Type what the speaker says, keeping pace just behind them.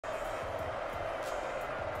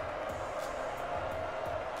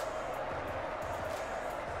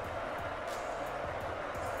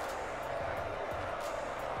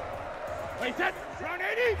Wait, set. Run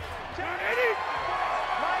 80. Run 80.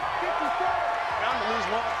 Mike, 57. Down to lose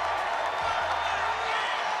one.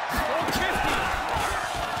 50.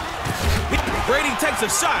 Brady takes a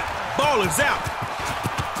shot. Ball is out.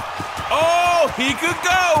 Oh, he could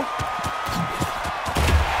go.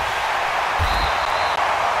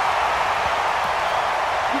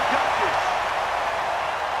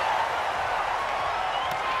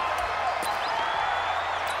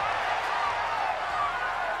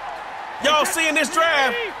 Y'all seeing this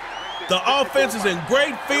drive? The offense is in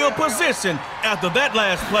great field position after that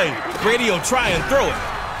last play. Brady will try and throw it.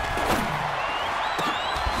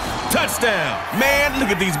 Touchdown. Man, look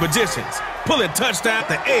at these magicians. Pulling touchdown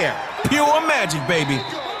to air. Pure magic, baby.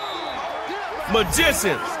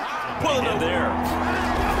 Magicians. Pulling it there.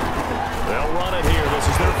 They'll run it here. This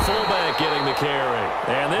is their fullback getting the carry.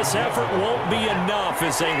 And this effort won't be enough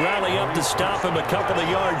as they rally up to stop him a couple of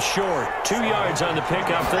yards short. 2 yards on the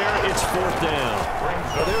pickup there. It's 4th down.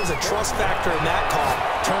 Well, there was a trust factor in that call.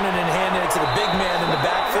 Turning and handing it to the big man in the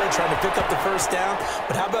backfield, trying to pick up the first down.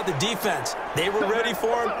 But how about the defense? They were ready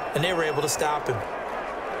for him, and they were able to stop him.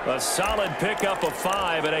 A solid pickup of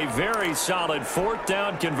 5 and a very solid 4th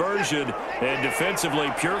down conversion. And defensively,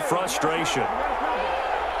 pure frustration.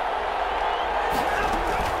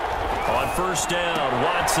 On 1st down,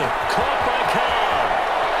 Watson caught by Cobb.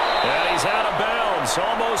 And he's out of bounds.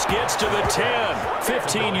 Almost gets to the 10.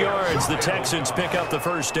 15 yards. The Texans pick up the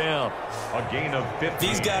 1st down. A gain of 15.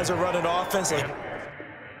 These guys are running offense like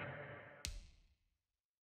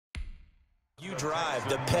you drive.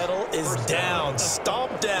 The pedal is down.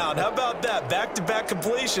 Stomp down. How about that? Back-to-back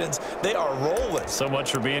completions. They are rolling. So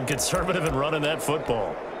much for being conservative and running that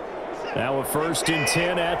football. Now a 1st and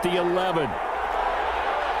 10 at the 11.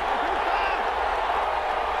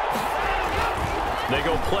 They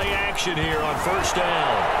go play action here on 1st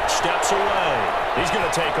down. Steps away. He's going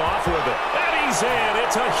to take off with it. And he's in.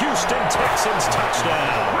 It's a Houston Texans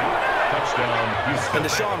touchdown. Touchdown, Houston. And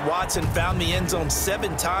Deshaun Watson found the end zone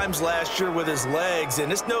 7 times last year with his legs,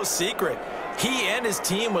 and it's no secret. He and his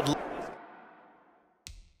team would...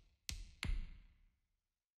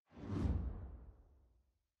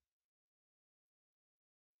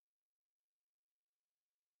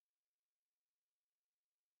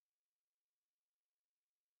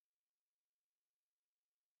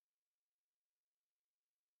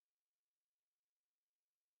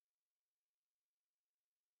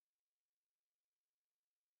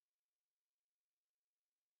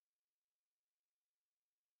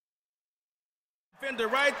 Defender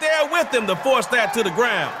right there with him to force that to the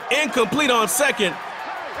ground. Incomplete on 2nd.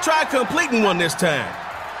 Try completing one this time.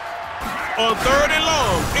 On 3rd and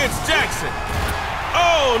long, it's Jackson.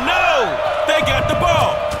 Oh, no! They got the ball.